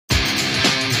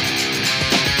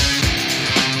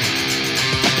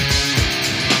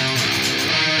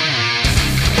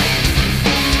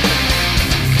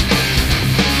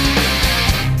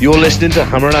You're listening to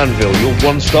Hammer and Anvil, your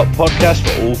one-stop podcast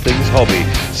for all things hobby.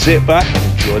 Sit back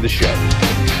and enjoy the show.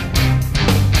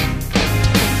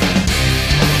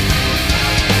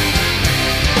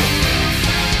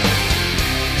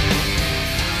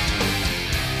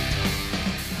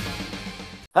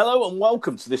 Hello and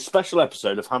welcome to this special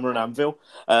episode of Hammer and Anvil.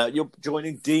 You're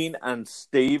joining Dean and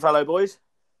Steve. Hello, boys.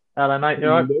 Hello, mate. You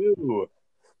all right? Hello.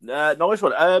 Nice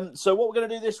one. So what we're going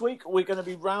to do this week, we're going to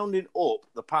be rounding up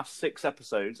the past 6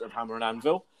 episodes of Hammer and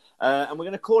Anvil, and we're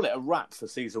going to call it a wrap for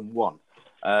season 1.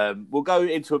 We'll go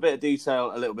into a bit of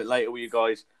detail a little bit later with you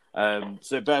guys,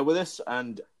 so bear with us,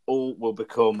 and all will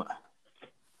become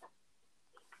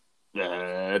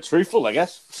truthful, I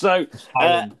guess. So,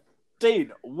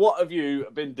 Dean, what have you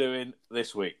been doing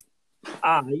this week?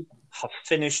 I have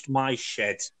finished my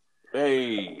shed.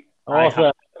 Hey.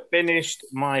 Awesome. Finished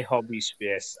my hobby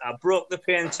space. I broke the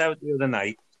paint out the other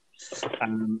night,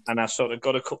 and I sort of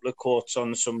got a couple of quotes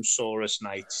on some Saurus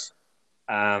nights,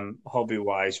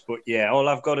 hobby-wise. But yeah, all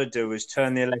I've got to do is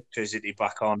turn the electricity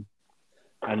back on,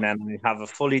 and then I have a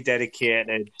fully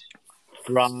dedicated,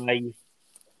 dry,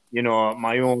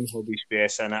 my own hobby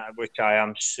space, and which I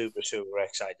am super, super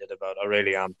excited about. I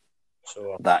really am.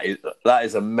 So that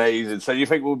is amazing. So you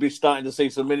think we'll be starting to see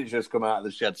some miniatures come out of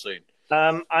the shed soon?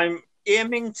 I'm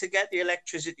aiming to get the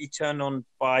electricity turned on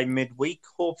by midweek,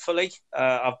 hopefully.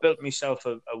 I've built myself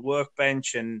a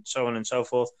workbench and so on and so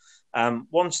forth.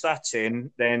 Once that's in,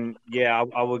 then yeah,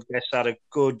 I would guess that a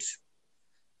good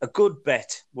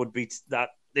bet would be that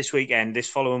this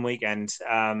following weekend,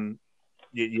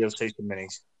 you'll see some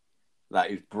minis. That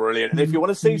is brilliant. And if you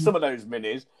want to see some of those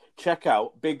minis, check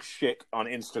out Big Shik on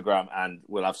Instagram, and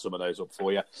we'll have some of those up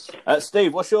for you.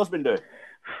 Steve, what's yours been doing?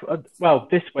 Well,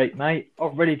 this week, mate,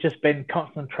 I've really just been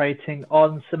concentrating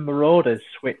on some Marauders,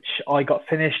 which I got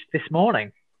finished this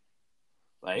morning.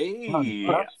 Hey.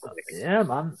 Yeah,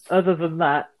 man. Other than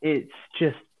that, it's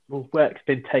just, work's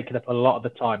been taking up a lot of the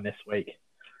time this week.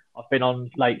 I've been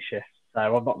on late shifts,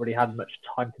 so I've not really had much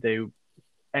time to do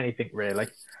anything, really.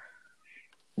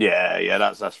 Yeah,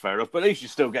 that's fair enough. But at least you're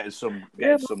still getting some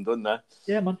done there.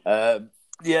 Yeah, man.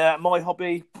 My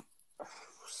hobby,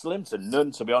 slim to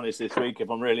none, to be honest, this week, if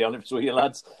I'm really honest with you,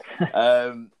 lads.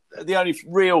 The only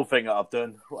real thing that I've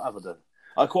done, what have I done?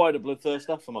 I acquired a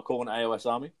Bloodthirster for my Khorne AOS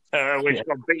army. Which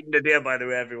got beaten today, by the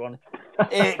way, everyone.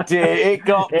 It did. It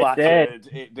got battered.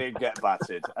 It did get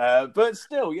battered. But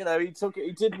still, he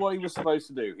did what he was supposed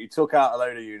to do. He took out a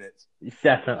load of units.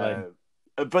 Definitely.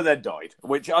 But then died,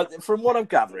 which, from what I'm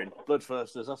gathering,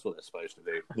 Bloodthirsters, that's what they're supposed to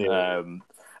do. Yeah.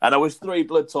 And I was 3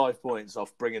 blood tithe points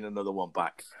off bringing another one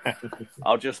back.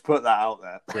 I'll just put that out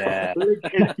there.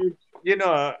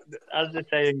 Yeah. As the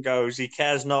saying goes, he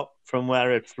cares not from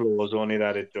where it flows, only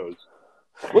that it does.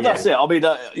 Well, that's it. I mean,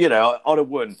 I'd have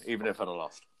won even if I'd have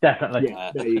lost. Definitely.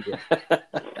 There you go.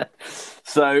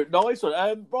 So, nice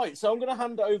one. Right, so I'm going to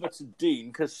hand it over to Dean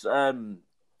because...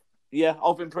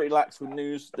 I've been pretty lax with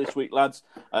news this week, lads.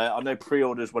 I know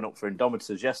pre-orders went up for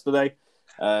Indomitors yesterday.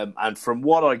 And from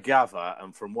what I gather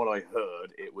and from what I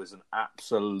heard, it was an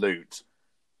absolute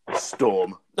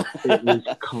storm. It was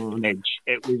carnage.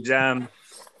 It was...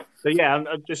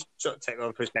 I'll just sort of take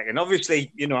over for a second.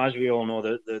 Obviously, as we all know,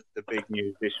 the big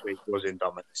news this week was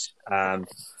Indomitors. The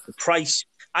price,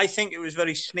 I think it was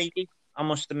very sneaky, I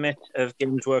must admit, of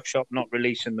Games Workshop not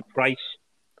releasing the price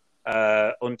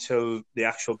until the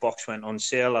actual box went on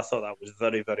sale. I thought that was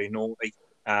very, very naughty.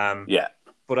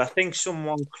 But I think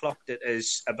someone clocked it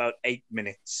as about 8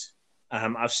 minutes.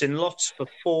 I've seen lots for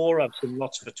 4. I've seen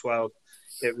lots for 12.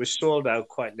 It was sold out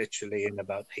quite literally in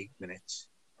about 8 minutes.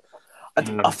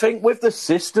 I think with the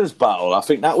Sisters battle, I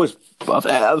think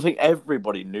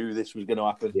everybody knew this was going to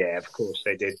happen. Yeah, of course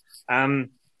they did.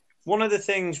 One of the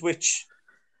things which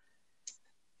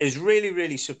has really,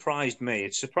 really surprised me,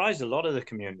 it surprised a lot of the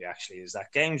community actually, is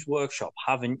that Games Workshop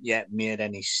haven't yet made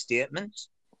any statements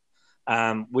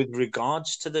with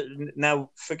regards to the... Now,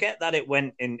 forget that it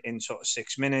went in sort of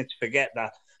 6 minutes, forget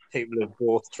that people have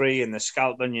bought 3 in the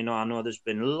Scalping, I know there's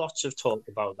been lots of talk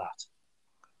about that.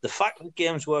 The fact that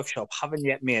Games Workshop haven't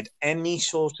yet made any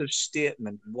sort of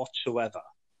statement whatsoever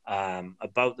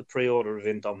about the pre-order of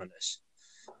Indominus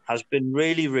has been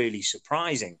really, really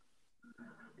surprising.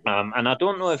 And I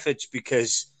don't know if it's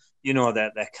because,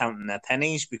 they're counting their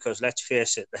pennies, because let's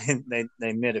face it,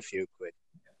 they made a few quid.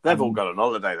 They've all gone on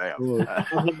holiday, they have.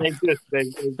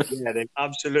 They've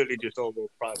absolutely just all got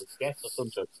private jets or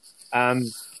something.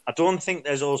 I don't think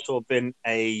there's also been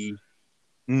a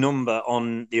number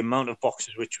on the amount of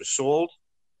boxes which were sold.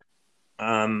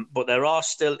 But there are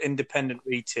still independent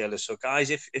retailers. So, guys,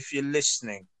 if you're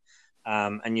listening,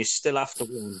 and you still have to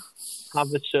have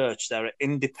a search. There are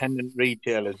independent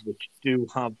retailers which do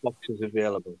have boxes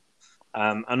available.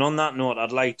 And on that note,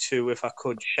 I'd like to, if I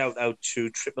could, shout out to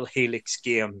Triple Helix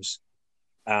Games,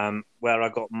 where I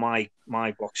got my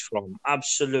box from.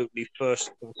 Absolutely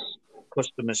first-class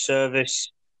customer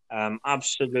service,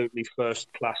 absolutely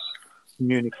first-class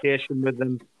communication with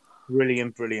them.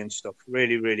 Brilliant stuff.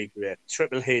 Really, really great.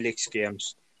 Triple Helix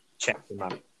Games. Check them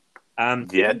out.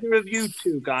 Did either of you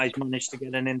two guys manage to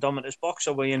get an Indomitus box,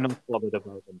 or were you not bothered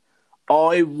about them?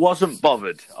 I wasn't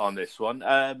bothered on this one.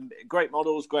 Great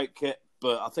models, great kit,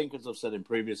 but I think, as I've said in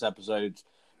previous episodes,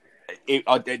 it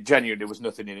genuinely, there was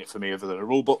nothing in it for me other than a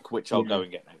rule book, which I'll go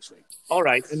and get next week. All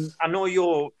right, and I know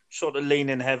you're sort of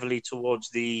leaning heavily towards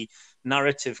the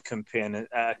narrative campaign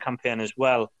as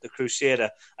well, the Crusader.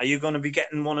 Are you going to be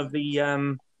getting one of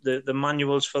the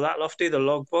manuals for that, Lofty, the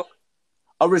logbook?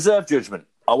 I reserve judgment.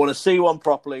 I want to see one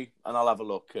properly, and I'll have a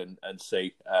look and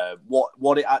see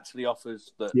what it actually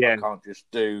offers that I can't just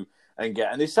do and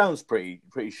get. And it sounds pretty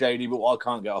shady, but I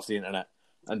can't get off the internet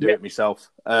and do it myself.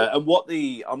 And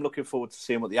I'm looking forward to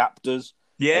seeing what the app does.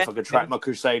 Yeah, if I could track my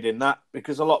Crusade in that,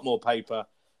 because a lot more paper.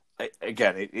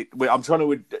 Again, I'm trying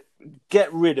to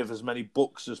get rid of as many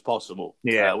books as possible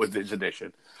with this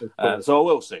edition. So I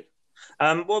will see.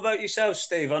 What about yourself,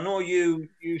 Steve? I know you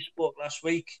spoke last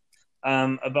week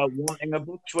about wanting a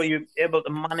book. Were you able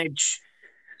to manage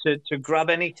to grab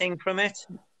anything from it?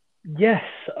 Yes,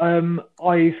 I've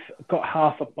got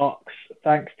half a box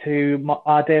thanks to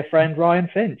our dear friend Ryan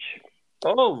Finch.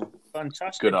 Oh,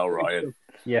 fantastic. Good old Ryan.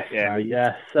 Yes,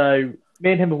 yeah. So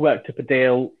me and him have worked up a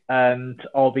deal, and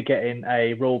I'll be getting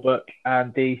a rule book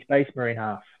and the Space Marine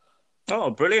half. Oh,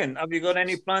 brilliant. Have you got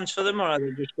any plans for them, or are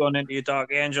they just going into your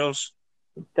Dark Angels?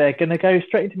 They're going to go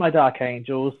straight into my Dark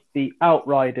Angels. The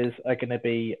Outriders are going to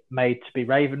be made to be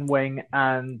Ravenwing,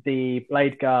 and the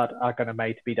Blade Guard are going to be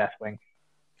made to be Deathwing.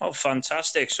 Oh,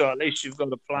 fantastic. So at least you've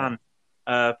got a plan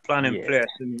in place.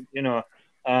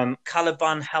 And,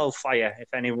 Caliban Hellfire,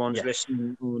 if anyone's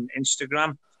listening on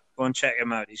Instagram, go and check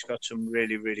him out. He's got some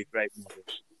really, really great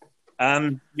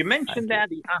models. You mentioned there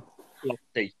the app,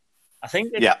 Lofty. I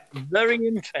think it's very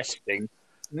interesting,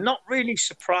 not really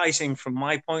surprising from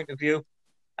my point of view,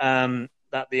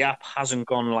 that the app hasn't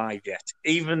gone live yet,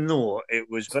 even though it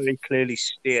was very clearly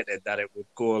stated that it would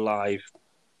go live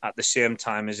at the same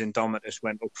time as Indomitus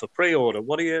went up for pre-order.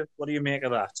 What do you make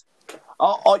of that?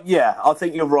 I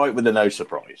think you're right with the no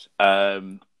surprise.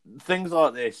 Things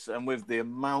like this, and with the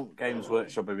amount Games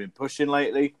Workshop have been pushing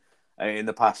lately in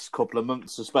the past couple of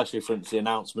months, especially since the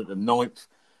announcement of 9th,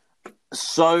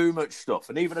 so much stuff.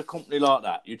 And even a company like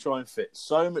that, you try and fit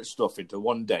so much stuff into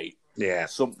one date. Yeah,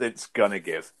 something's gonna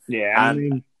give. Yeah, and I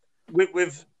mean,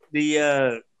 with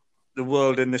the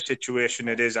world in the situation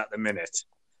it is at the minute,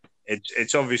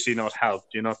 it's obviously not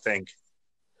helped. Do you not think?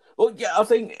 Well, yeah, I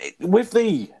think with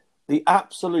the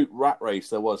absolute rat race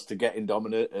there was to get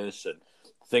Indomitus and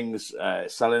things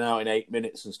selling out in 8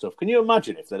 minutes and stuff. Can you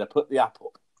imagine if they'd have put the app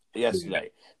up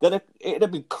yesterday? It'd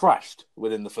have been crashed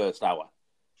within the first hour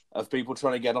of people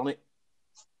trying to get on it.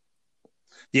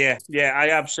 Yeah, I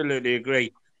absolutely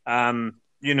agree.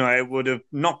 It would have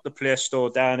knocked the Play Store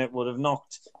down. It would have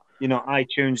knocked,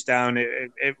 iTunes down.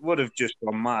 It would have just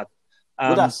gone mad.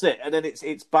 Well, that's it. And then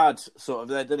it's bad, sort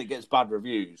of. Then it gets bad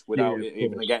reviews without it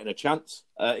even getting a chance.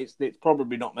 It's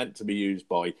probably not meant to be used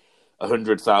by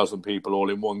 100,000 people all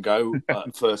in one go.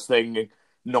 First thing,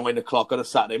 9 o'clock on a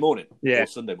Saturday morning or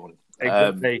Sunday morning.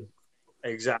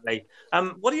 Exactly.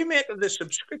 What do you make of the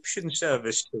subscription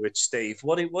service to it, Steve?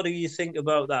 What do you think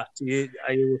about that?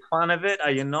 Are you a fan of it?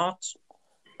 Are you not?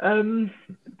 Personally,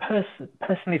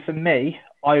 for me,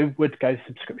 I would go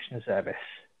subscription service.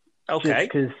 Okay.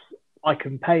 Because I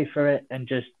can pay for it and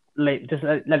just let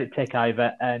it take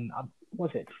over. And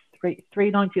was it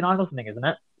 $3.99 or something, isn't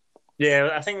it? Yeah,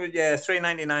 I think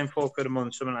 $3.99, £4 a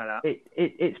month, something like that.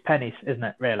 It's pennies, isn't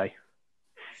it? Really,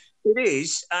 it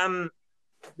is.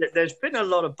 There's been a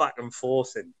lot of back and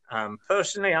forth.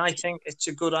 Personally, I think it's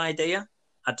a good idea.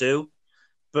 I do.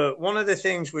 But one of the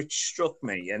things which struck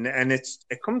me, and it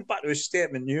comes back to a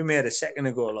statement you made a second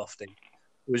ago, Lofty,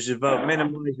 was about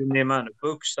minimising the amount of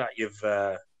books that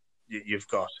you've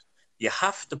got. You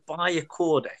have to buy a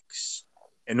codex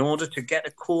in order to get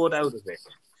a code out of it,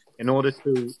 in order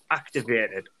to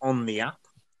activate it on the app.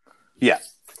 Yeah.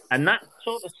 And that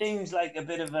sort of seems like a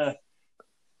bit of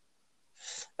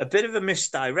a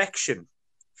misdirection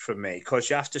for me, because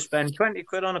you have to spend 20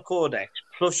 quid on a codex,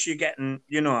 plus you're getting,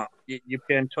 you're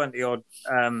paying 20 odd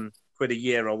quid a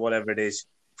year or whatever it is,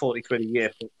 40 quid a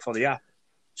year for the app.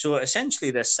 So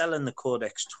essentially they're selling the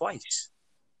codex twice.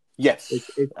 Yes. It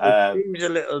seems a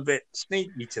little bit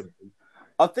sneaky to me.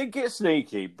 I think it's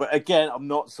sneaky, but again, I'm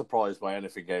not surprised by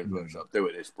anything Games Workshop do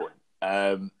at this point.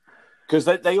 Because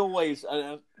they always...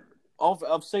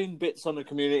 I've seen bits on the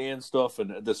community and stuff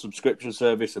and the subscription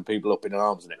service and people up in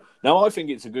arms in it. Now, I think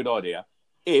it's a good idea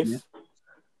if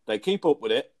they keep up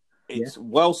with it, it's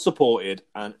well supported,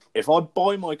 and if I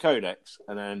buy my codex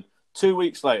and then 2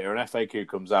 weeks later an FAQ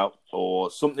comes out or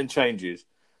something changes,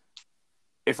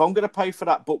 if I'm going to pay for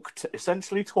that book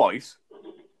essentially twice,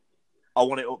 I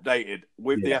want it updated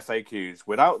with the FAQs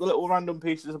without the little random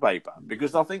pieces of paper,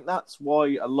 because I think that's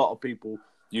why a lot of people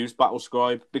use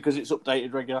Battlescribe, because it's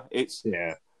updated regular. It's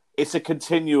a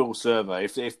continual survey.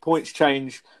 If points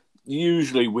change,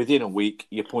 usually within a week,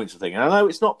 your points are thing. And I know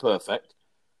it's not perfect,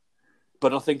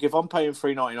 but I think if I'm paying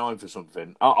 $3.99 for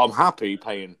something, I'm happy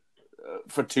paying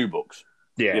for 2 books.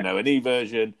 Yeah, you know, an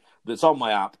e-version that's on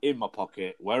my app, in my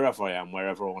pocket, wherever I am,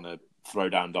 wherever I want to throw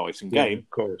down dice and game. Of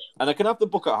course. And I can have the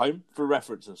book at home for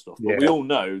reference and stuff. But we all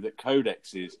know that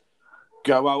codexes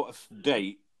go out of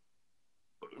date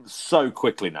so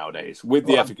quickly nowadays with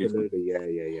the FAQs.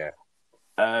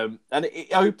 Yeah. And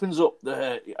it opens up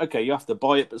okay, you have to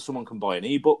buy it, but someone can buy an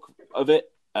ebook of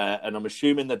it, and I'm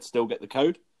assuming they'd still get the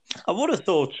code. I would have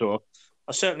thought so.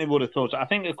 I certainly would have thought so. I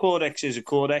think a codex is a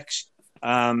codex.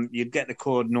 You'd get the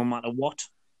code no matter what.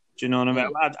 Do you know what I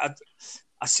mean?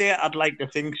 I say I'd like to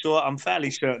think so. I'm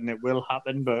fairly certain it will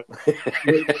happen, but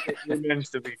it remains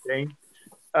to be seen.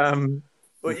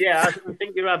 But yeah, I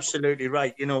think you're absolutely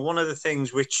right. You know, one of the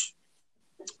things which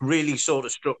really sort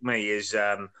of struck me is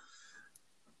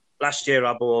last year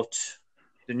I bought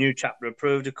the new chapter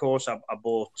approved, of course. I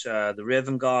bought the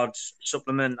Raven Guard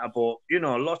supplement. I bought,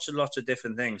 lots and lots of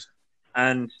different things.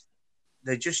 And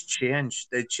they just change.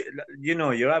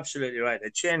 You're absolutely right.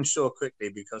 They change so quickly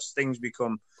because things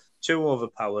become too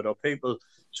overpowered, or people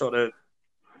sort of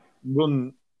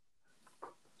run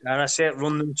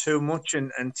them too much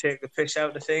and take the piss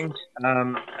out of things.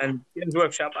 And Games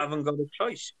Workshop haven't got a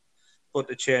choice but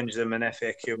to change them and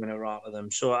FAQ and around to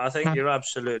them. So I think you're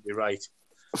absolutely right.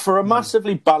 For a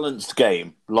massively balanced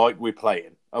game like we're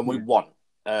playing, and we won,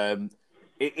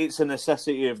 it's a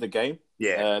necessity of the game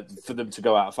for them to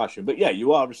go out of fashion. But yeah,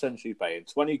 you are essentially paying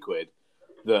 £20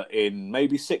 that in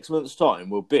maybe 6 months' time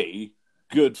will be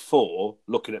good for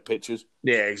looking at pictures.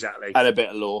 Yeah, exactly. And a bit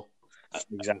of lore.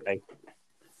 Exactly.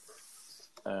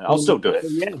 I'll still do it.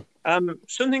 Yeah.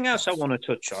 Something else I want to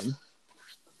touch on.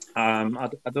 I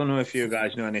don't know if you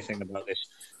guys know anything about this.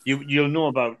 You'll know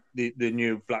about the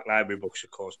new Black Library books,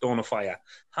 of course, Dawn of Fire.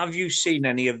 Have you seen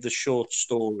any of the short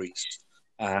stories,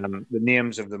 the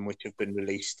names of them which have been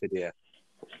released today?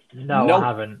 No, I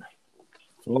haven't.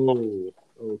 Oh,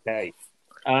 okay.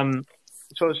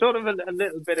 So sort of a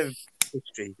little bit of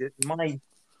history. My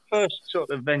first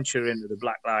sort of venture into the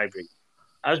Black Library,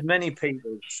 as many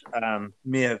people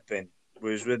may have been,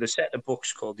 was with a set of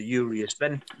books called the Uriel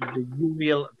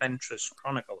Ventress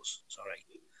Chronicles. Sorry.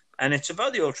 And it's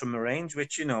about the Ultramarines,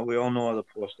 which, we all know are the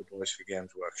poster boys for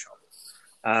Games Workshop.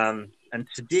 And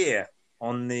today,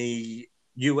 on the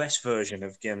US version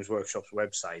of Games Workshop's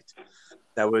website,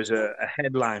 there was a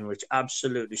headline which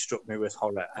absolutely struck me with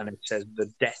horror, and it says, "The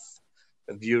Death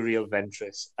of Uriel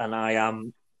Ventress." And I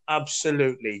am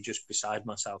absolutely just beside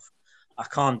myself. I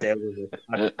can't deal with it.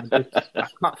 I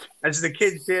can't. As the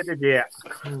kids say today, I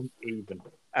can't even.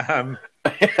 I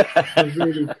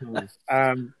really can't.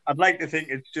 I'd like to think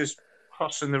it's just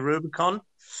crossing the Rubicon,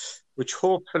 which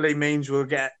hopefully means we'll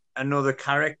get another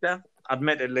character.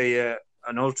 Admittedly, an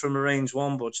Ultramarines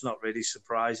one, but it's not really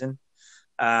surprising.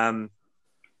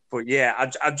 But yeah,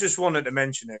 I just wanted to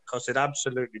mention it because it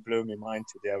absolutely blew my mind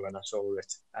today when I saw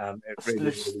it. It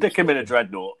really stick him in a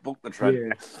dreadnought. Book the trend.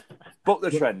 Yeah. Book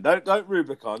the trend. Don't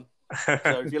Rubicon. So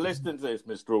if you're listening to this,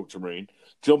 Mr. Ultramarine,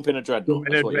 jump in a dreadnought.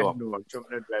 Jump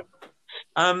in a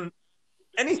dreadnought.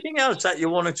 Anything else that you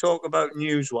want to talk about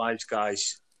news-wise,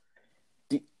 guys?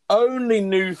 The only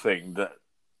new thing that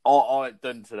I've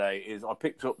done today is I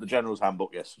picked up the General's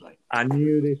Handbook yesterday. I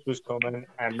knew this was coming,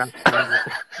 and that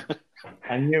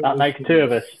makes 2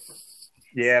 of us.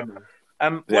 Yeah, man.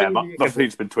 My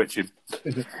feet's been twitching.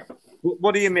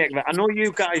 What do you make of it? I know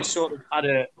you guys sort of had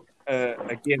a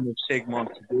game of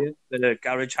Sigmund today, the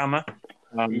Garage Hammer.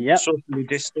 Socially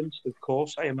distanced, of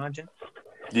course, I imagine.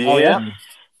 Yeah.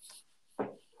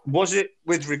 Was it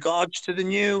with regards to the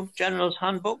new General's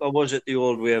Handbook, or was it the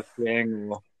old way of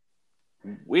playing?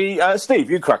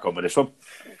 Steve, you crack on with this one.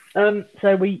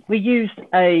 So we used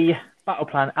a battle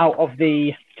plan out of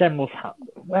the General's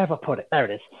Handbook. Where have I put it? There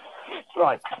it is.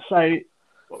 Right. So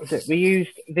what was it? We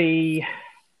used can't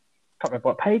remember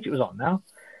what page it was on now.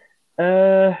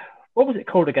 What was it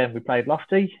called again? We played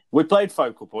Lofty. We played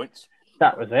Focal Points.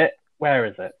 That was it. Where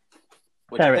is it?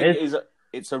 Which There I think it is.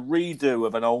 It's a redo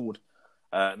of an old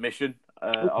mission,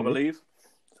 I believe.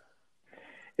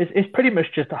 It's pretty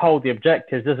much just to hold the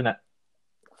objectives, isn't it?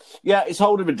 Yeah, it's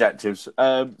holding objectives.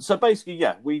 So basically,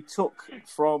 yeah, we took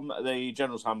from the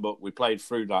General's Handbook. We played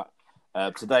through that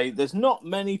today. There's not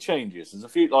many changes. There's a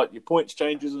few, like your points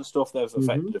changes and stuff. They've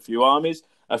affected a few armies.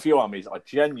 A few armies I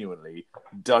genuinely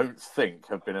don't think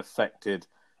have been affected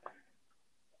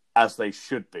as they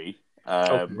should be.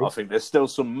 I think there's still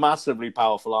some massively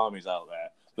powerful armies out there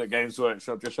that Games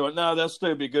Workshop just went, no, they'll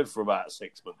still be good for about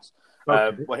 6 months.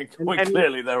 When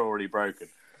clearly they're already broken.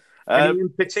 Any in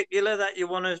particular that you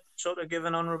want to sort of give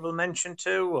an honourable mention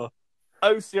to? Or?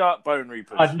 Ossiarch Bone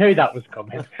Reapers. I knew that was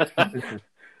coming.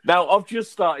 Now, I've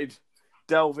just started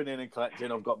delving in and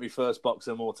collecting. I've got my first box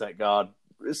of Mortek Guard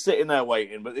sitting there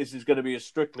waiting, but this is going to be a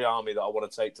strictly army that I want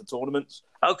to take to tournaments.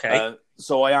 Okay.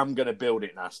 So I am going to build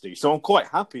it nasty. So I'm quite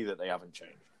happy that they haven't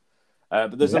changed.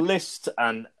 But there's a list,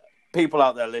 and people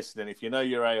out there listening, if you know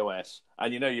your AOS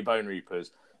and you know your Bone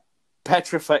Reapers,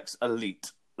 Petrifex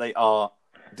Elite, they are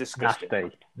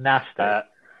disgusting. Nasty.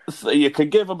 So you can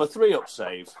give them a 3-up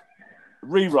save,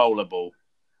 re-rollable,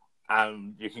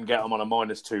 and you can get them on a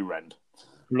 -2 rend.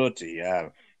 Bloody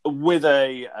hell. With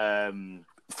a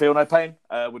Feel No Pain,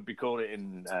 would be called it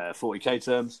in 40k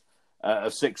terms,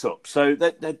 of 6-up. So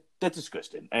they're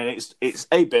disgusting. And it's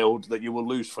a build that you will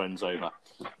lose friends over.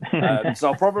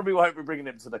 So I probably won't be bringing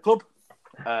him to the club.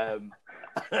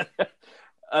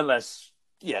 Unless,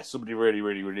 somebody really,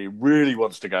 really, really, really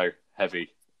wants to go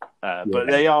heavy. But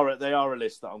they are a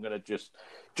list that I'm going to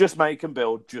just make and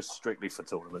build just strictly for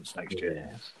tournaments next year.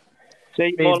 Yeah.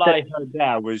 See, all I heard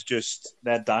there was just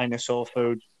their dinosaur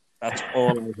food. That's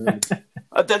all I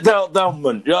heard. They'll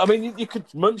munch. I mean, you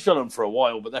could munch on them for a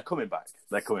while, but they're coming back.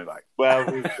 Well,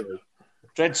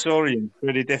 Dreadsaurian,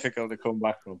 pretty difficult to come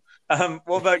back from.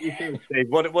 What about you, Steve?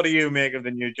 What do you make of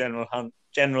the new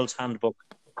General's Handbook?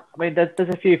 I mean, there's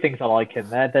a few things I like in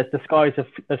there. There's the Skies of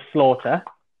Slaughter.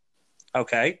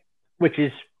 Okay. Which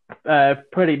is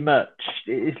pretty much,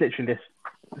 it's literally just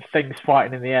things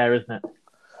fighting in the air, isn't it?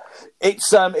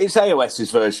 It's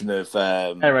AOS's version of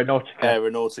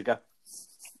Aeronautica.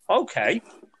 Okay.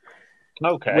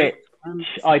 Which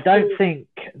I don't think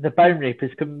the Bone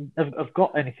Reapers have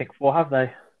got anything for, have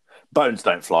they? Bones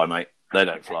don't fly, mate. They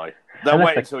don't fly. They'll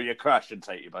wait until you crash and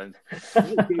take your bones.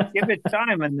 Give it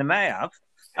time, and they may have.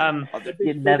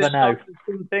 You never know.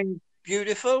 Something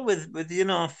beautiful with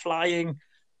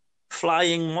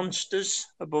flying monsters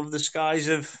above the skies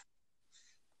of.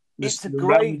 It's a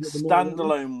great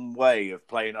standalone way of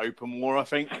playing open war, I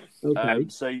think. Okay.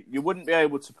 So you wouldn't be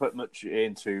able to put much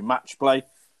into match play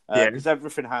because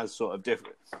everything has sort of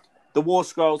different. The war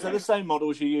scrolls, they're the same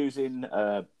models you use in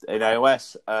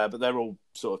AOS, but they're all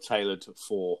sort of tailored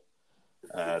for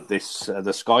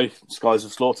the Skies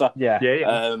of Slaughter. Yeah.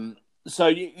 So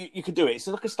you could do it. It's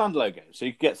like a standalone game. So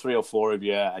you could get 3 or 4 of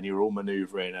you, and you're all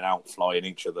manoeuvring and outflying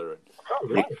each other.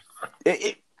 And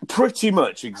it pretty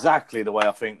much exactly the way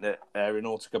I think that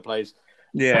Aeronautica plays.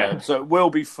 Yeah. So it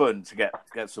will be fun to get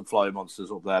some flying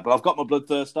monsters up there. But I've got my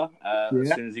Bloodthirster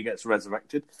as soon as he gets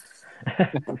resurrected.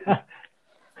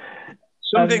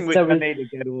 Something which I need to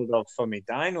get hold of for me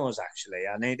dinos, actually.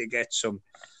 I need to get some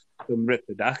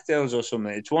Riptodactyls or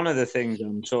something. It's one of the things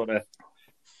I'm sort of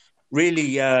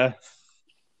really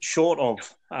short of.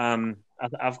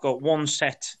 I've got one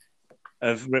set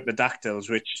of Riptodactyls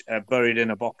which are buried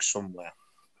in a box somewhere,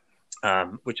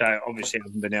 which I obviously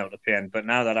haven't been able to paint. But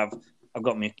now that I've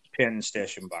got my painting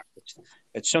station back,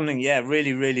 it's something,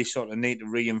 really, really sort of need to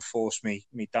reinforce me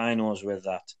dinos with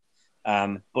that.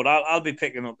 But I'll be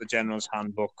picking up the General's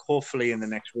Handbook hopefully in the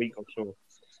next week or so.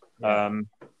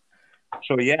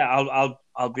 So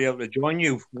I'll be able to join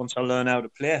you once I learn how to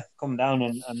play. Come down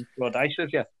and throw dice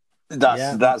with you.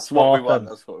 That's what we want.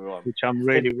 That's what we want. Which I'm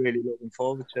really, really looking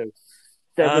forward to.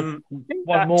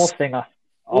 One more thing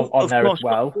on there as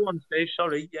well. Go on, Steve.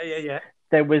 Sorry. Yeah.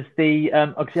 There was the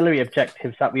auxiliary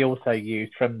objectives that we also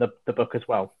used from the book as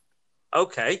well.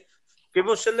 Okay. Give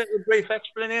us a little brief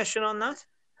explanation on that.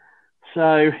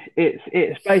 So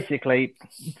it's basically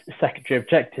secondary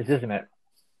objectives, isn't it?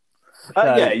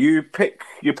 You pick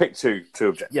two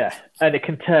objectives. Yeah, and it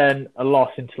can turn a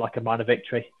loss into like a minor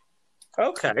victory.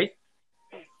 Okay.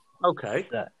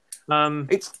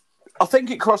 I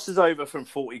think it crosses over from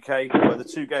 40k, where the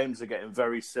two games are getting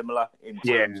very similar in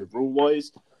terms of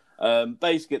rule-wise.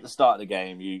 Basically, at the start of the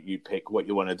game, you pick what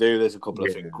you want to do. There's a couple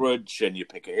of things, grudge, and you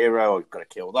pick a hero. You've got to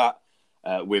kill that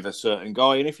with a certain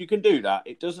guy. And if you can do that,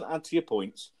 it doesn't add to your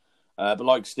points. But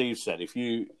like Steve said, if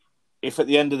you if at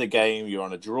the end of the game you're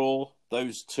on a draw,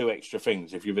 those 2 extra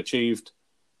things, if you've achieved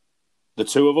the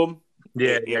 2 of them,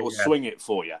 it will swing it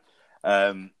for you.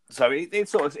 So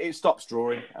it stops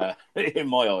drawing in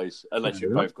my eyes, unless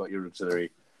you've both got your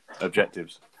auxiliary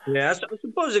objectives. Yeah, I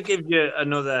suppose it gives you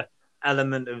another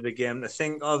element of the game to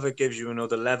think of. It gives you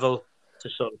another level to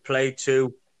sort of play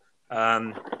to.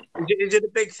 Is it a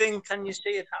big thing? Can you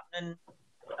see it happening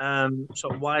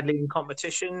sort of widely in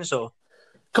competitions or?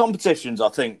 Competitions, I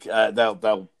think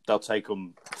they'll take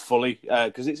them fully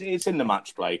because it's in the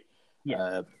match play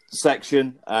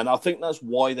section, and I think that's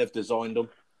why they've designed them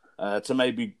to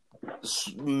maybe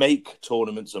make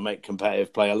tournaments or make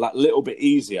competitive play a little bit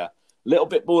easier, a little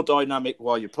bit more dynamic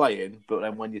while you're playing. But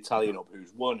then when you're tallying up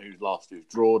who's won, who's lost, who's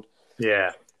drawn,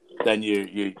 then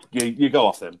you go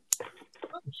off them.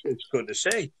 It's good to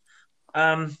see.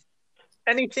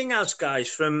 Anything else, guys,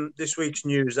 from this week's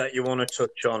news that you want to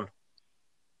touch on?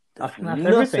 I think that's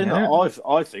everything.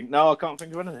 I think no, I can't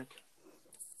think of anything.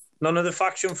 None of the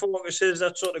faction focuses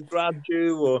that sort of grabbed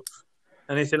you or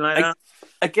anything like that?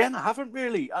 Again, I haven't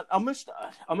really. I must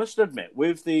admit,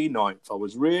 with the 9th, I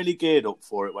was really geared up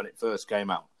for it when it first came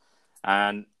out.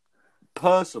 And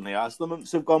personally, as the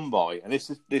months have gone by, and this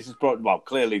is probably, well,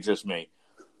 clearly just me,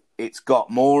 it's got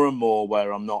more and more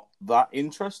where I'm not that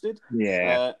interested.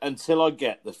 Yeah. Until I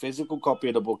get the physical copy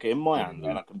of the book in my hand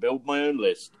and I can build my own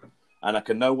list and I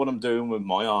can know what I'm doing with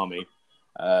my army.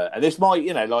 And this might,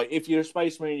 like if you're a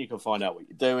Space Marine, you can find out what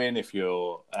you're doing. If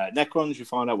you're Necrons, you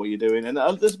find out what you're doing. And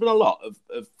there's been a lot of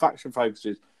faction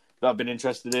focuses that I've been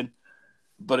interested in.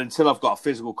 But until I've got a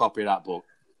physical cop of that book,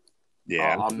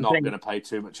 I'm not going to pay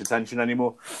too much attention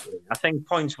anymore. I think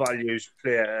points values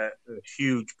play a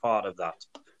huge part of that.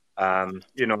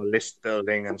 List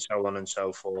building and so on and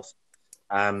so forth.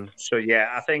 I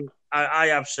think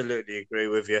I absolutely agree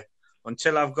with you.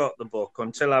 Until I've got the book,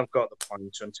 until I've got the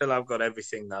points, until I've got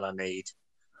everything that I need,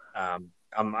 I'm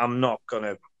not going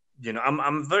to,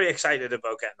 I'm very excited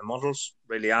about getting the models,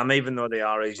 really am, even though they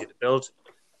are easy to build.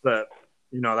 But,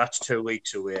 that's 2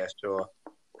 weeks away. So,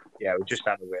 we just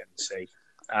have to wait and see.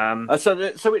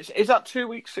 So is that 2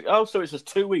 weeks? Oh, so it's a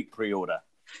 2-week pre-order.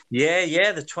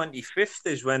 Yeah. The 25th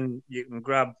is when you can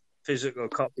grab physical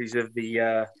copies of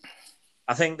the.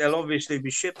 I think they'll obviously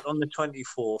be shipped on the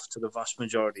 24th to the vast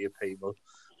majority of people.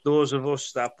 Those of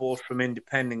us that bought from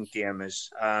independent gamers,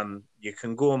 you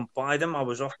can go and buy them. I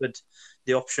was offered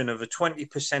the option of a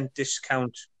 20%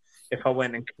 discount if I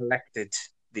went and collected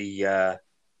the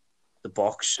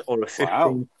box, or a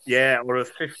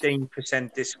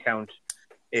 15% discount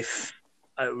if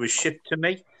it was shipped to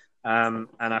me. And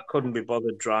I couldn't be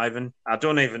bothered driving. I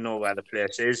don't even know where the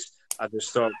place is. I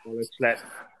just thought, well, let's let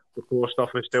the post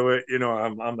office do it.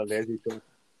 I'm a lazy dog.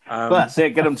 That's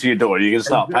it. Get them to your door. You can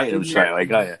start painting them straight away,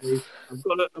 can't you?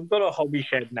 I've got a hobby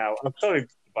shed now. I'm sorry for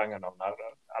banging on that.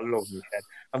 I love my shed.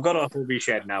 I've got a hobby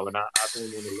shed now, and I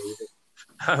don't want to leave it.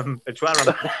 It's where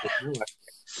I'm.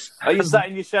 Are you sat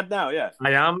in your shed now? Yeah,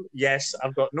 I am. Yes,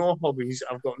 I've got no hobbies.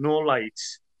 I've got no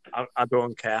lights. I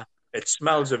don't care. It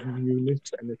smells of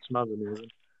newness and it smells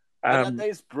amazing.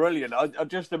 It's brilliant. I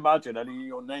just imagine any of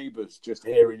your neighbours just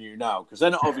hearing you now, because they're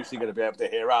not obviously going to be able to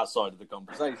hear our side of the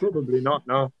conversation. Probably not,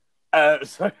 no.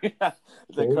 The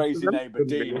crazy neighbour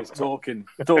Dean is talking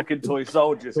toy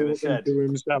soldiers in a shed. To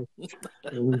himself.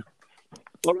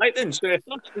 All right then, so if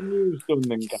that's the news done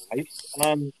then, guys,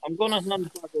 I'm going to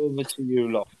hand back over to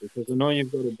you, Lofty, because I know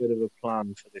you've got a bit of a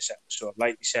plan for this episode.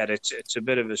 Like you said, it's a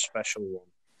bit of a special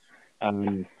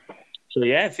one.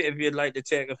 If you'd like to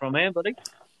take it from here, buddy.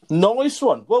 Nice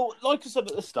one. Well, like I said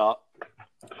at the start,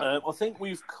 I think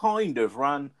we've kind of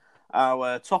ran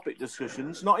our topic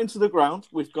discussions not into the ground.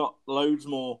 We've got loads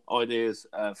more ideas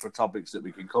for topics that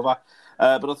we can cover.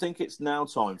 But I think it's now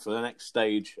time for the next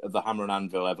stage of the Hammer and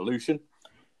Anvil evolution.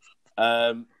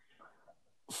 From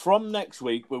next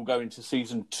week, we'll go into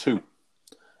Season 2.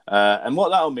 And what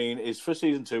that'll mean is for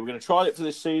Season 2, we're going to try it for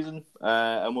this season,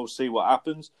 and we'll see what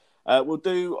happens. We'll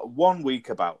do 1 week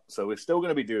about. So we're still going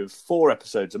to be doing 4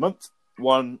 episodes a month.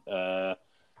 One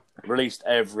released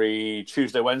every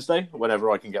Tuesday, Wednesday, whenever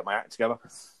I can get my act together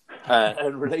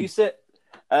and release it.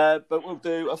 But we'll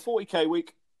do a 40k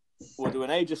week. We'll do an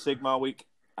Age of Sigmar week.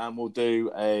 And we'll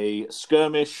do a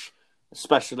skirmish,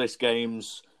 specialist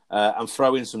games, and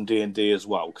throw in some D&D as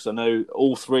well. Because I know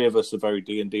all 3 of us are very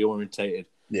D&D orientated.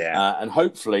 Yeah. And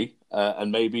hopefully,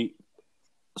 and maybe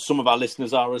some of our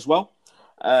listeners are as well.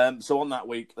 So on that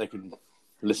week, they can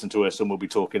listen to us and we'll be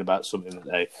talking about something that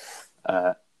they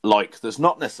like that's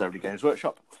not necessarily Games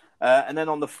Workshop. And then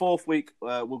on the 4th week,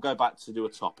 we'll go back to do a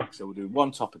topic. So we'll do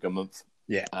 1 topic a month.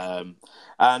 Yeah.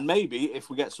 And maybe if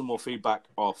we get some more feedback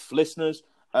off listeners,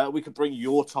 we could bring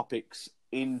your topics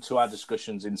into our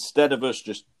discussions instead of us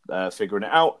just figuring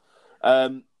it out.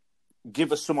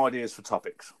 Give us some ideas for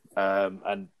topics,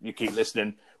 and you keep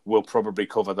listening. We'll probably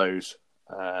cover those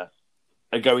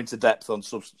and go into depth on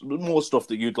some more stuff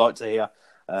that you'd like to hear,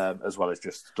 as well as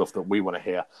just stuff that we want to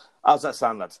hear. How's that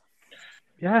sound, lads?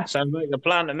 Yeah, sounds like a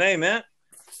plan to me, mate.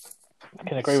 I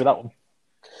can agree with that one.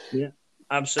 Yeah,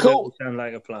 absolutely. Cool. Sound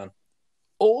like a plan.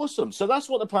 Awesome. So that's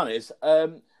what the plan is.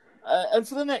 And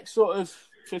for the next sort of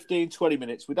 15, 20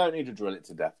 minutes, we don't need to drill it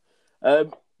to death.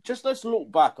 Just let's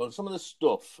look back on some of the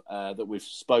stuff that we've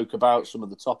spoke about, some of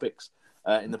the topics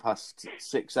in the past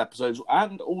 6 episodes,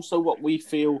 and also what we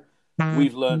feel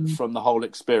we've learned from the whole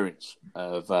experience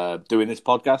of doing this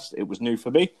podcast. It was new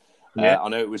for me. I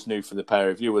know it was new for the pair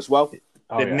of you as well.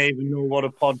 Didn't even know what a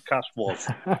podcast was.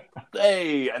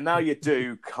 Hey, and now you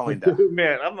do, kind of.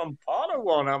 Man, I'm part of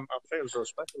one. I feel so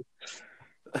special.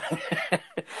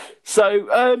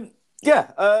 So,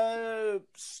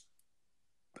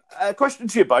 question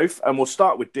to you both, and we'll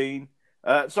start with Dean.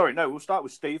 We'll start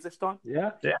with Steve this time.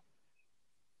 Yeah.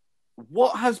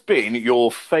 What has been your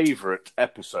favourite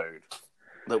episode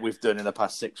that we've done in the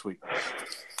past 6 weeks?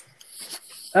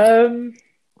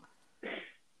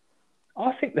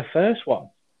 I think the first one.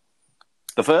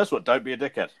 The first one, Don't Be a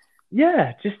Dickhead.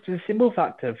 Yeah, just the simple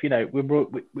fact of,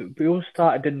 we all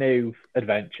started a new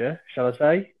adventure, shall I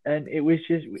say, and it was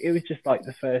just like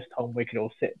the first time we could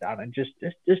all sit down and just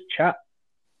chat.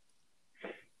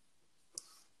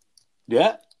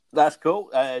 Yeah, that's cool.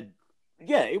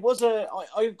 It was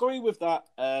I agree with that.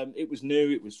 It was new,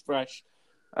 it was fresh.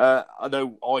 I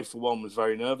know I, for one, was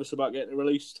very nervous about getting it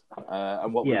released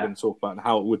and what we were going to talk about and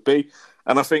how it would be.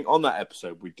 And I think on that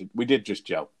episode, we did just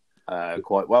gel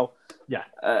quite well. Yeah.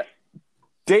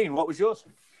 Dean, what was yours?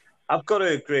 I've got to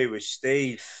agree with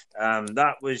Steve.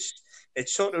 It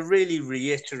sort of really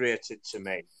reiterated to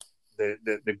me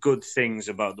the good things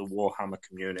about the Warhammer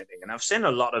community. And I've seen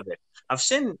a lot of it. I've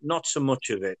seen not so much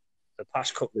of it the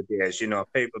past couple of days,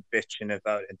 people bitching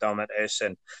about Indomitus,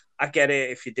 and I get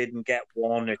it. If you didn't get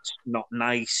one, it's not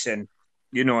nice, and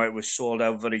it was sold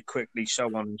out very quickly, so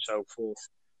on and so forth.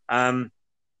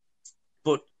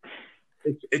 But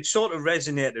it sort of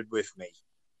resonated with me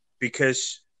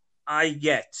because I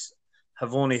yet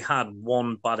have only had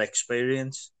one bad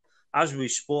experience, as we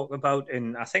spoke about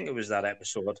in, I think it was that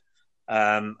episode,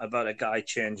 about a guy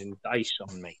changing dice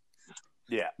on me.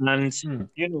 Yeah. And,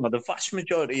 the vast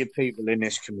majority of people in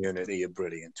this community are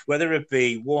brilliant, whether it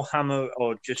be Warhammer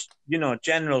or just,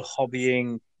 general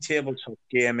hobbying, tabletop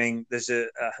gaming. There's a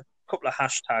couple of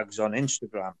hashtags on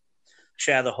Instagram,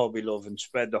 share the hobby love and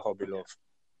spread the hobby love.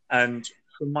 And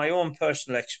from my own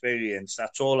personal experience,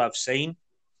 that's all I've seen.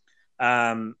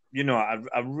 I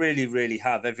really, really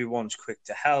have. Everyone's quick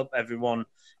to help. Everyone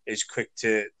is quick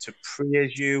to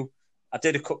praise you. I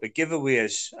did a couple of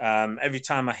giveaways. Every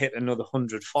time I hit another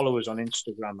 100 followers on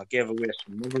Instagram, I gave away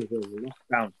some novels over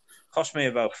lockdown. Cost me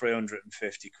about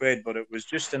 350 quid, but it was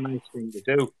just a nice thing to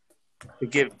do, to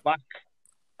give back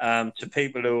to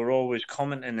people who are always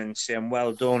commenting and saying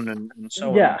well done and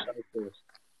so on and so forth.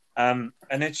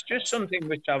 And it's just something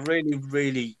which I really,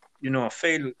 really,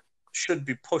 feel should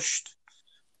be pushed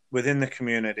within the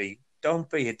community. Don't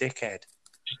be a dickhead.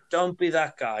 Just don't be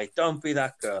that guy. Don't be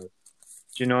that girl.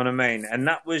 Do you know what I mean? And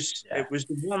it was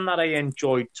the one that I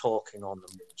enjoyed talking on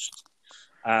the most.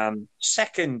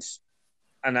 Second,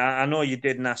 and I know you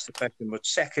didn't ask the question, but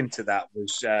second to that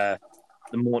was the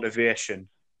motivation.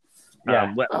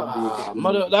 Yeah.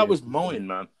 That was mine,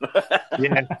 man.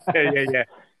 Yeah.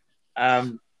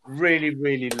 Really,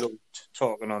 really loved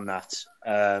talking on that.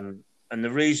 And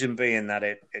the reason being that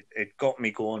it got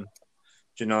me going.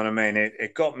 Do you know what I mean?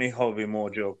 It got me hobby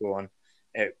mojo going.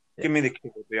 It give me the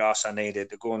kick up the arse I needed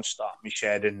to go and start my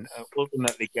shed and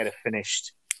ultimately get it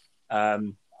finished.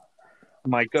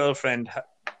 My girlfriend,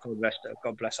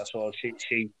 God bless her soul,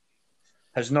 she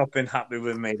has not been happy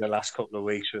with me the last couple of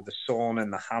weeks with the sawing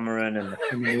and the hammering and the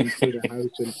coming into the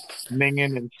house and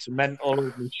minging and cement all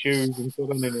over my shoes and so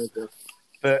on and over.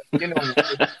 But,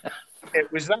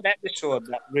 it was that episode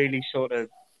that really sort of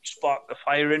sparked the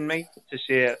fire in me to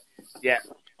say, yeah,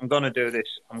 I'm going to do this.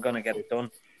 I'm going to get it done.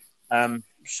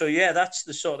 That's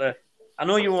the sort of... I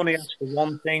know you only asked for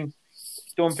one thing.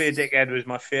 Don't Be a Dickhead was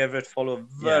my favourite, followed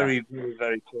very, very,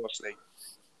 very closely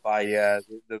by the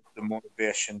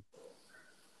motivation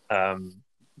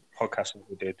podcast that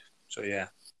we did. So, yeah.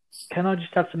 Can I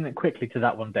just add something quickly to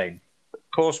that one, Dean?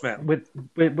 Of course, mate. With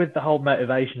the whole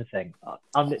motivation thing,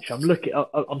 I'm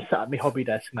sat at my hobby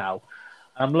desk now.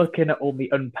 I'm looking at all the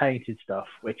unpainted stuff,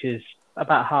 which is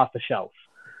about half a shelf.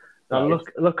 I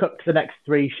look up to the next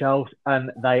 3 shelves,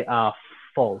 and they are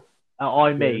full.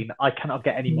 I mean, I cannot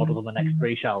get any models on the next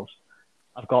 3 shelves.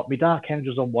 I've got my Dark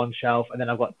Angels on one shelf, and then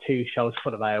I've got 2 shelves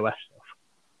full of AOS stuff.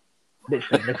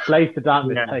 Literally, the Slaves to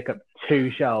Darkness take up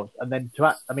 2 shelves, and then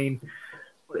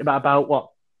about what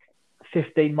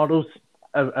 15 models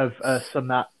of some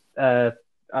that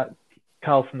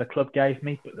Carl from the club gave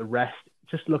me, but the rest,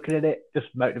 just looking at it,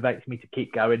 just motivates me to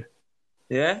keep going.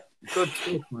 Yeah, good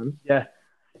stuff, man. Yeah,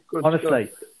 Good honestly,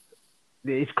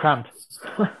 it's cramped.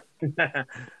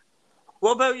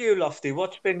 What about you, Lofty?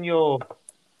 What's been your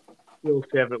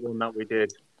favourite one that we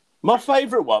did? My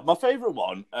favourite one,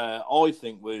 I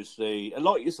think was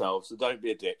like yourselves, the Don't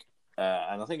Be a Dick,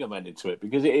 and I think I went into it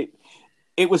because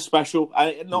it was special.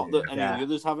 Not that any of the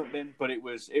others haven't been, but it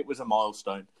was a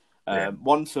milestone.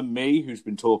 One for me, who's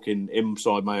been talking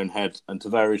inside my own head and to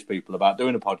various people about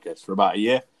doing a podcast for about a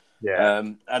year. Yeah,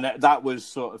 and that was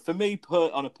sort of, for me,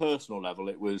 on a personal level,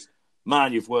 it was,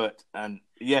 man, you've worked, and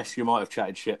yes, you might have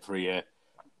chatted shit for a year,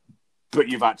 but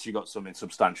you've actually got something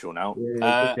substantial now.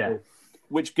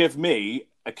 Which give me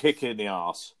a kick in the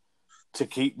arse to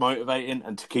keep motivating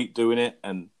and to keep doing it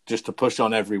and just to push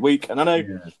on every week. And I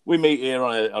know we meet here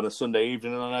on a Sunday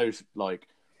evening, and I know, like,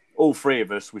 all 3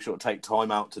 of us, we sort of take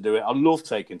time out to do it. I love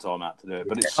taking time out to do it,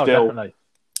 but it's still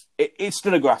it's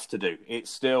still a graft to do.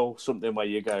 It's still something where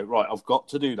you go, right, I've got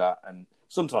to do that, and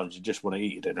sometimes you just want to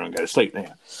eat your dinner and go to sleep. But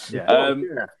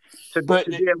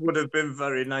it would have been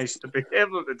very nice to be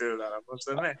able to do that, I must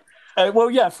admit. Well,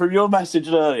 yeah, from your message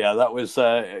earlier, that was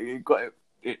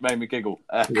it made me giggle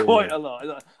quite a lot.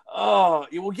 Like,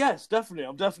 well, yes, definitely,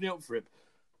 I'm definitely up for it.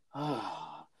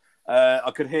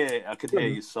 I could hear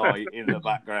you sigh in the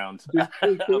background. To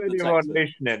anyone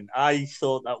listening, I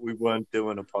thought that we weren't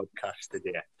doing a podcast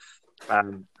today.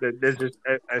 There's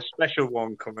a special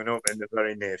one coming up in the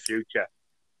very near future,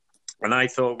 and I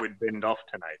thought we'd binned off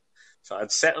tonight. So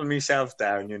I'd settled myself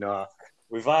down, you know.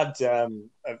 We've had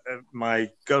my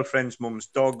girlfriend's mum's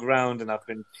dog round, and I've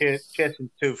been chasing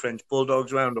 2 French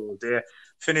bulldogs round all day,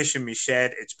 finishing my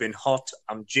shed. It's been hot.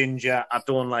 I'm ginger. I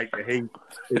don't like the heat.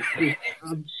 It's just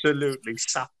absolutely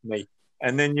sapped me.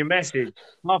 And then you message,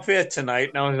 half here tonight,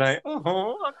 and I was like,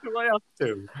 oh, what do I have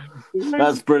to?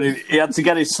 That's brilliant. He had to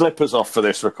get his slippers off for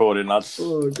this recording, lads.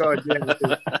 Oh, God,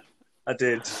 yeah, I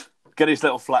did. Get his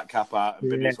little flat cap out and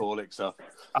bin his Horlicks up.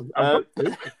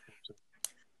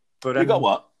 But you got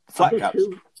what? Flat caps?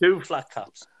 2 flat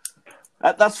caps.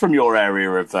 That's from your area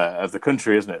of the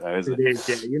country, isn't it, though, isn't it? It is,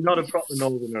 yeah. You're not a proper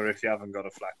northerner if you haven't got a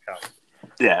flat cap.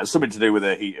 Yeah, it's something to do with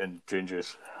the heat and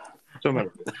gingers.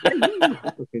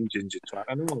 Fucking ginger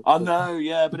twat. I know,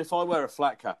 yeah, but if I wear a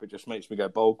flat cap, it just makes me go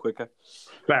bald quicker.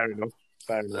 Fair enough.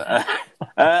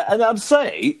 And I'd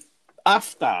say,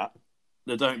 after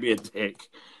the Don't Be a Dick,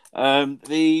 I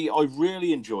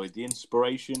really enjoyed the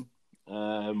inspiration.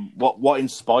 What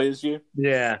inspires you?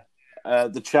 Yeah.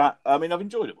 The chat. I mean, I've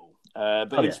enjoyed it all.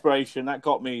 But inspiration, that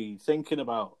got me thinking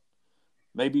about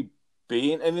maybe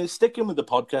being, and then sticking with the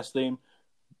podcast theme,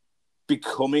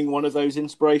 becoming one of those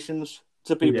inspirations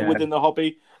to people within the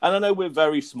hobby. And I know we're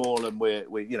very small, and we're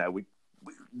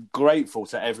grateful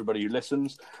to everybody who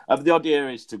listens. But the idea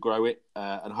is to grow it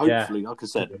and hopefully, like I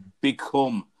said,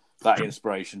 become that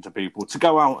inspiration to people to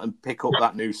go out and pick up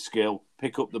that new skill,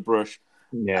 pick up the brush,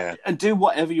 and do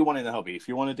whatever you want in the hobby. If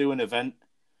you want to do an event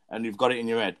and you've got it in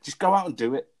your head, just go out and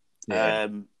do it.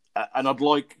 And I'd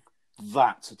like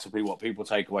that to be what people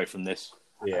take away from this.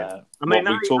 I mean,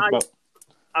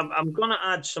 I'm going to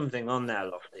add something on there,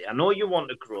 Lofty. I know you want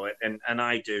to grow it, and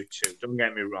I do too. Don't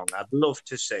get me wrong. I'd love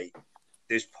to see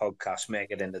this podcast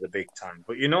make it into the big time.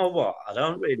 But you know what? I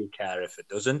don't really care if it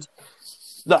doesn't.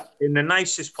 No. In the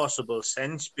nicest possible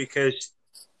sense, because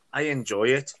I enjoy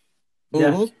it.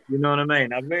 Yeah. You know what I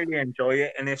mean? I really enjoy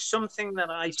it. And if something that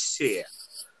I see,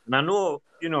 and I know,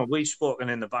 we've spoken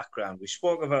in the background, we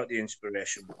spoke about the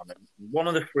inspiration one. And one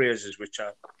of the phrases which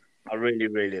I really,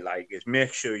 really like is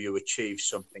make sure you achieve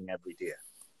something every day.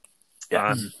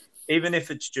 Yeah. Even if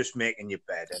it's just making your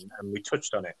bed, and we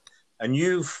touched on it. And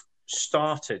you've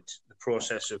started the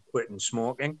process of quitting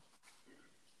smoking.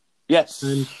 Yes.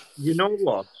 And you know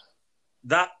what?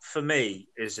 That, for me,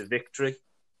 is a victory.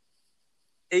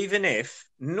 Even if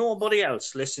nobody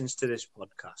else listens to this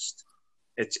podcast,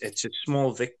 it's a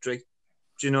small victory.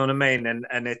 Do you know what I mean?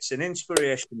 And it's an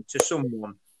inspiration to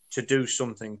someone to do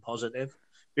something positive.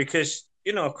 Because,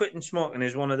 quitting smoking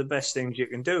is one of the best things you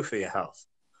can do for your health.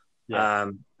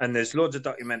 Yeah. And there's loads of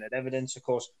documented evidence, of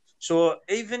course. So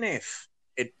even if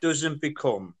it doesn't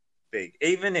become big,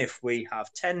 even if we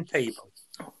have 10 people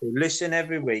who listen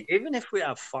every week, even if we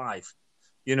have 5,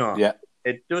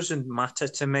 it doesn't matter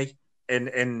to me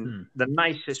in the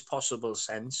nicest possible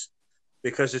sense,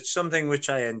 because it's something which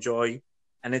I enjoy.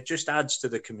 and it just adds to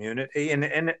the community,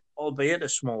 and albeit a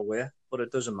small way, but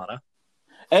it doesn't matter.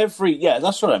 That's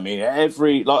what I mean.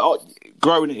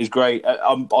 Growing it is great.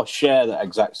 I share that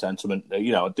exact sentiment.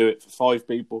 I do it for 5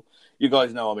 people. You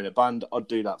guys know I'm in a band. I'd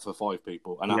do that for 5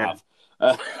 people, and I have.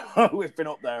 We've been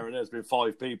up there, and there's been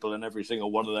 5 people, and every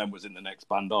single one of them was in the next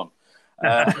band on.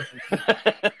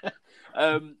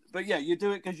 But yeah, you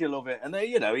do it because you love it, and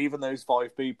even those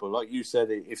 5 people, like you said,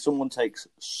 if someone takes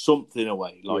something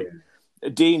away,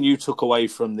 Dean, you took away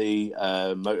from the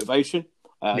motivation.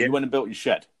 You went and built your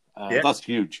shed. That's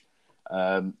huge.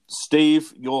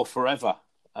 Steve, you're forever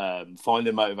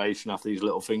finding motivation after these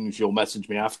little things. You'll message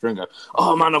me after and go,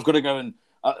 "Oh man, I've got to go and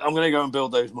I'm going to go and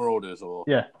build those Marauders," or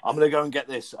 "I'm going to go and get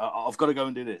this. I've got to go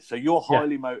and do this." So you're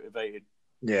highly motivated,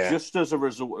 just as a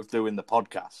result of doing the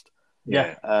podcast.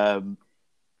 The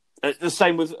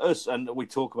same with us, and we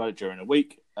talk about it during the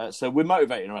week. So we're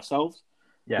motivating ourselves.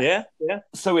 Yeah.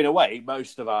 So in a way,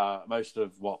 most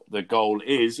of what the goal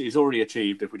is already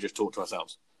achieved if we just talk to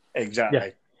ourselves. Exactly.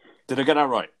 Yeah. Did I get that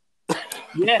right?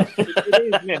 Yeah, it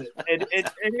is. Man. It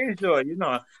is though.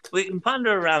 We can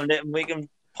ponder around it and we can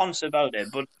ponce about it,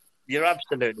 but you're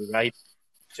absolutely right.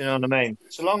 Do you know what I mean?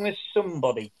 So long as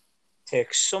somebody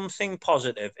takes something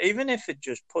positive, even if it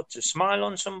just puts a smile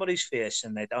on somebody's face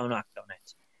and they don't act on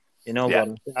it,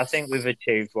 what? I think we've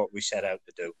achieved what we set out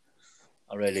to do.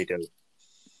 I really do.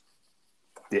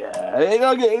 Yeah,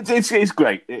 it's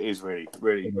great. It is really,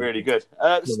 really, really good.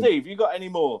 Steve, you got any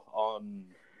more on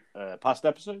past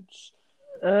episodes?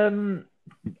 I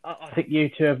think you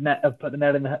two have put the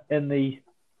nail in it.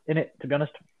 To be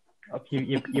honest,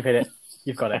 you've hit it.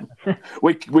 You've got it.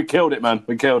 we killed it, man.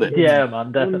 We killed it. Yeah,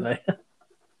 man, definitely.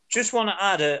 Just want to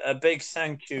add a big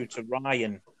thank you to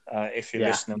Ryan, if you're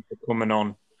listening, for coming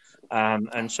on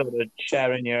and sort of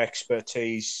sharing your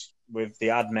expertise with the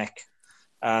AdMech.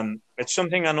 It's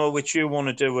something I know which you want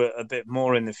to do a bit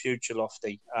more in the future,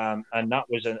 Lofty, and that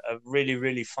was a really,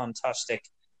 really fantastic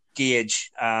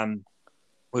gauge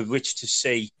with which to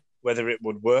see whether it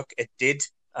would work. It did.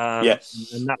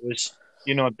 Yes. And that was,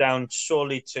 down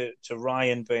solely to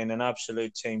Ryan being an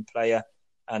absolute team player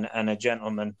and a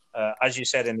gentleman, as you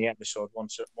said in the episode,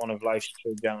 one of life's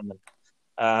true gentlemen.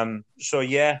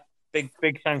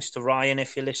 Big thanks to Ryan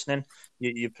if you're listening.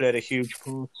 You played a huge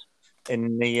part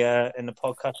in the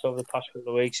podcast over the past couple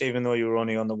of weeks, even though you were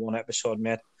only on the one episode,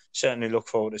 mate. Certainly look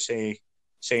forward to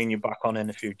seeing you back on in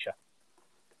the future.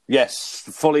 Yes,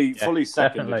 fully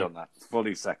seconded on that.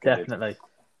 Fully seconded. Definitely.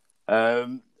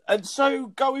 And so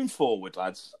going forward,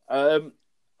 lads,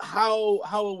 how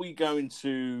are we going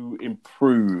to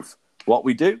improve what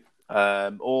we do?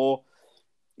 Let's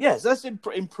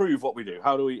improve what we do.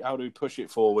 How do we push it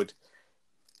forward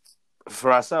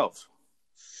for ourselves?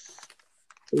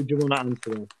 Who do you want to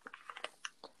answer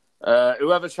that?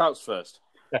 Whoever shouts first.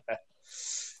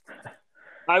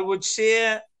 I would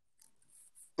say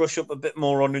brush up a bit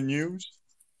more on the news.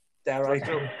 Dare I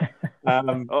do?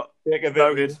 Take a bit.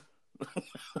 Noted.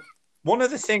 One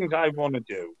of the things I want to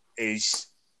do is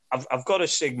I've got a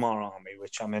Sigmar army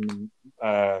which I'm in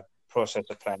process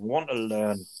of playing. I want to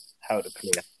learn how to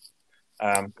play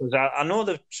because I know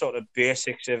the sort of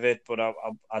basics of it, but I'm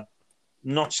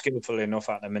not skillful enough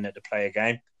at the minute to play a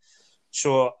game.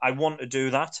 So I want to do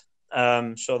that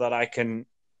so that I can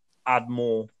add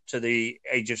more to the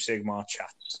Age of Sigmar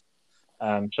chats.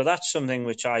 So that's something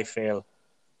which I feel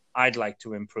I'd like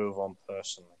to improve on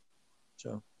personally.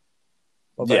 So,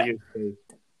 what about you, Steve?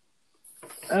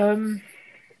 I'm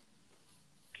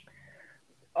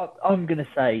going to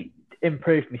say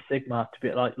improve me Sigmar to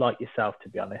be like yourself. To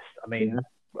be honest, I mean,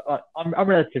 I'm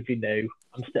relatively new.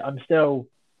 I'm still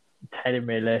tailoring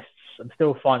my lists. I'm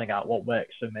still finding out what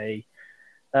works for me.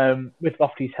 With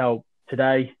Lofty's help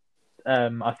today,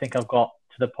 I think I've got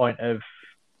to the point of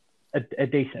a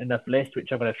decent enough list,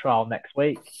 which I'm going to trial next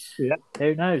week. Yeah.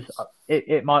 Who knows?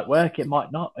 It might work, it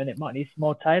might not, and it might need some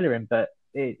more tailoring, but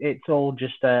it's all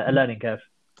just a learning curve.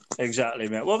 Exactly,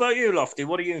 mate. What about you, Lofty?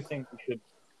 What do you think we should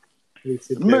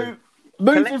do?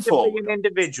 Moving forward. And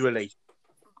individually.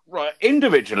 Right,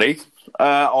 individually,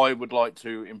 I would like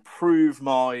to improve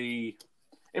my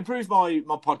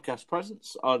podcast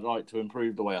presence. I'd like to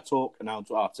improve the way I talk and how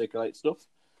to articulate stuff,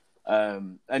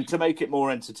 and to make it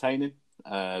more entertaining.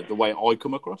 The way I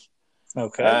come across.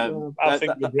 Okay, I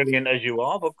think you're brilliant as you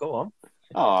are, but go on.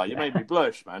 Oh, you made me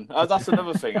blush, man. That's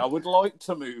another thing. I would like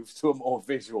to move to a more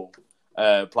visual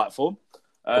platform.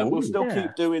 We'll still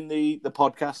keep doing the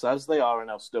podcasts as they are, and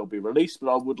they'll still be released.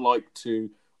 But I would like to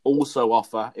also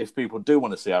offer, if people do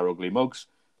want to see our ugly mugs,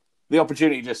 the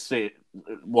opportunity to just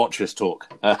watch us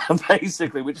talk,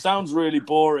 basically, which sounds really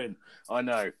boring. I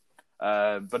know,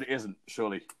 but it isn't,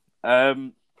 surely.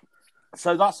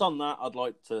 So that's on that. I'd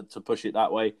like to push it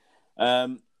that way.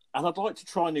 And I'd like to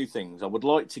try new things. I would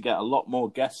like to get a lot more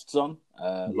guests on.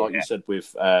 Like you said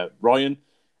with Ryan.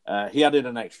 He added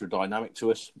an extra dynamic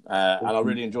to us, and I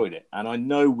really enjoyed it. And I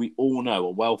know we all know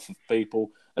a wealth of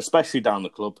people, especially down the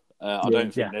club. I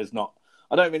don't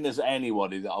think there's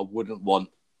anybody that I wouldn't want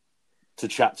to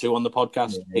chat to on the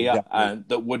podcast here, and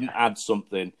that wouldn't add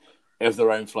something of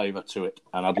their own flavour to it.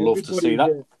 And I'd love to see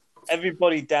that.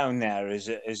 Everybody down there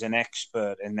is an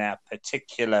expert in their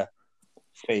particular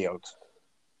field.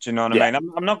 Do you know what I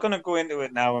mean? I'm not going to go into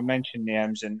it now and mention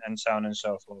names and so on and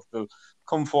so forth. They'll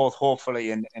come forth hopefully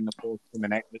in the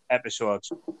forthcoming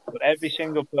episodes. But every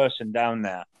single person down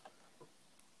there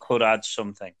could add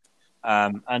something,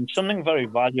 and something very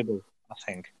valuable, I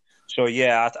think. So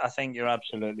I think you're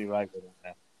absolutely right with it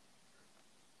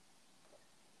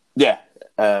there. Yeah,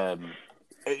 and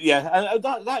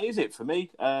that is it for me.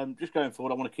 Just going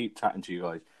forward, I want to keep chatting to you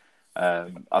guys.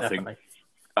 I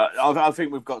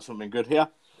think we've got something good here.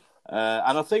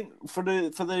 And I think for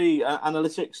the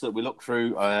analytics that we look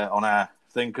through on our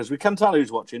thing, because we can tell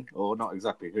who's watching, or not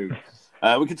exactly who.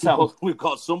 We can tell we've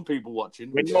got some people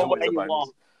watching. We know where you are.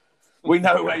 We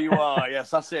know where you are. Yes,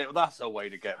 that's it. That's a way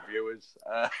to get viewers.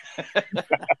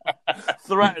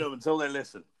 Threaten them until they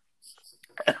listen.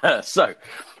 And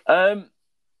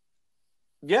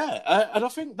I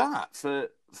think that for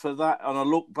that, and I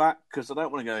look back, because I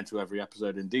don't want to go into every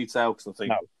episode in detail, because I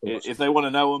think if they want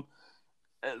to know them,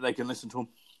 they can listen to them.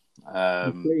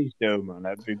 Please do, man.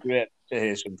 That'd be great to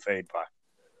hear some feedback.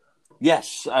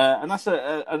 Yes, and that's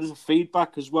a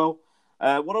feedback as well.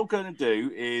 What I'm going to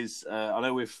do is, I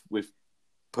know we've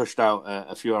pushed out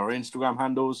a few of our Instagram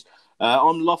handles.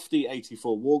 On Lofty84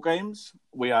 Wargames,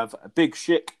 we have Big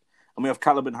Shick and we have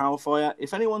Caliban Hellfire.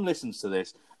 If anyone listens to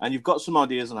this and you've got some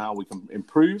ideas on how we can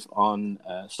improve on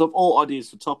stuff, or ideas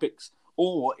for topics,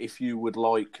 or if you would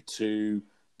like to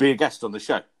be a guest on the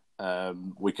show,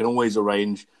 we can always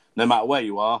arrange, no matter where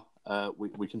you are,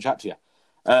 we can chat to you.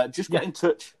 Just get in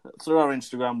touch through our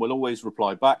Instagram. We'll always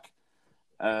reply back.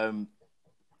 And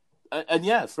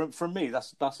from me,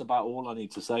 that's about all I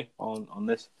need to say on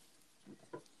this.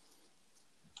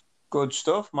 Good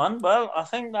stuff, man. Well, I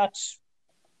think that's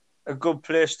a good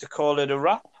place to call it a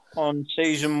wrap on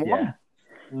season 1.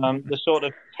 The sort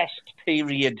of test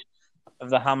period of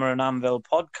the Hammer and Anvil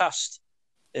podcast,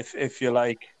 if you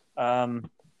like.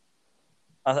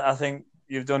 I think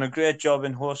you've done a great job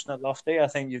in hosting at Lofty. I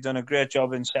think you've done a great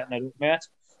job in setting it up, mate.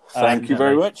 Thank you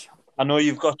very much. I know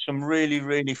you've got some really,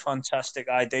 really fantastic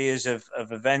ideas of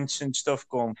events and stuff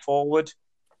going forward.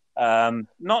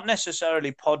 Not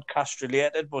necessarily podcast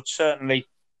related, but certainly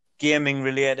gaming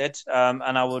related. And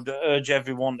I would urge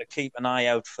everyone to keep an eye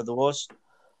out for those.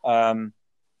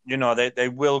 They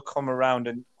will come around,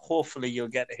 and hopefully you'll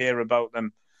get to hear about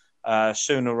them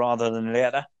sooner rather than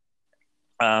later.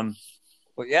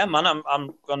 But yeah, man,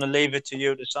 I'm going to leave it to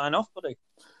you to sign off, buddy.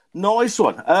 Nice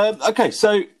one. Okay,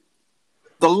 so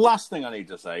the last thing I need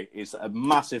to say is a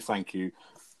massive thank you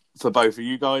for both of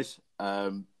you guys,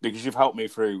 because you've helped me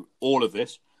through all of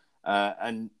this.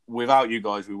 And without you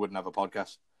guys, we wouldn't have a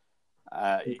podcast.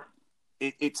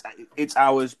 It's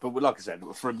ours, but like I said,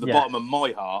 from the bottom of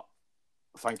my heart,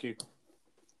 thank you.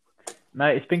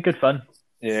 Mate, it's been good fun.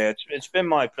 Yeah, it's been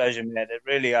my pleasure, mate. It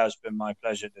really has been my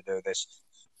pleasure to do this.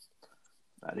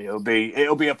 And it'll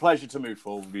be a pleasure to move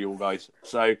forward with you all guys.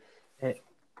 So,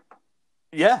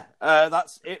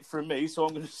 that's it from me. So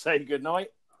I'm going to say good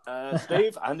night.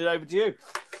 Steve, hand it over to you.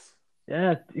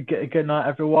 Yeah, good night,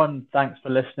 everyone. Thanks for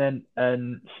listening,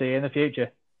 and see you in the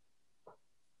future.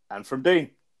 And from Dean.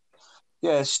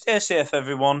 Yeah, stay safe,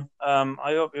 everyone.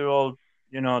 I hope you're all,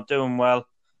 doing well.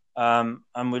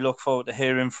 And we look forward to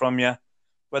hearing from you,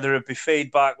 whether it be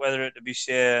feedback, whether it be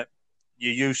say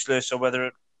you're useless, or whether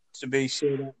it to be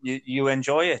say that you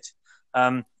enjoy it.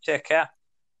 Take care.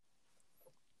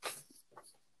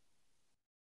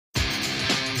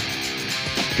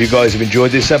 If you guys have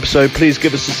enjoyed this episode, please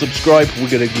give us a subscribe. We're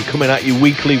going to be coming at you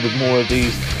weekly with more of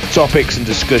these topics and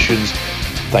discussions.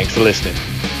 Thanks for listening.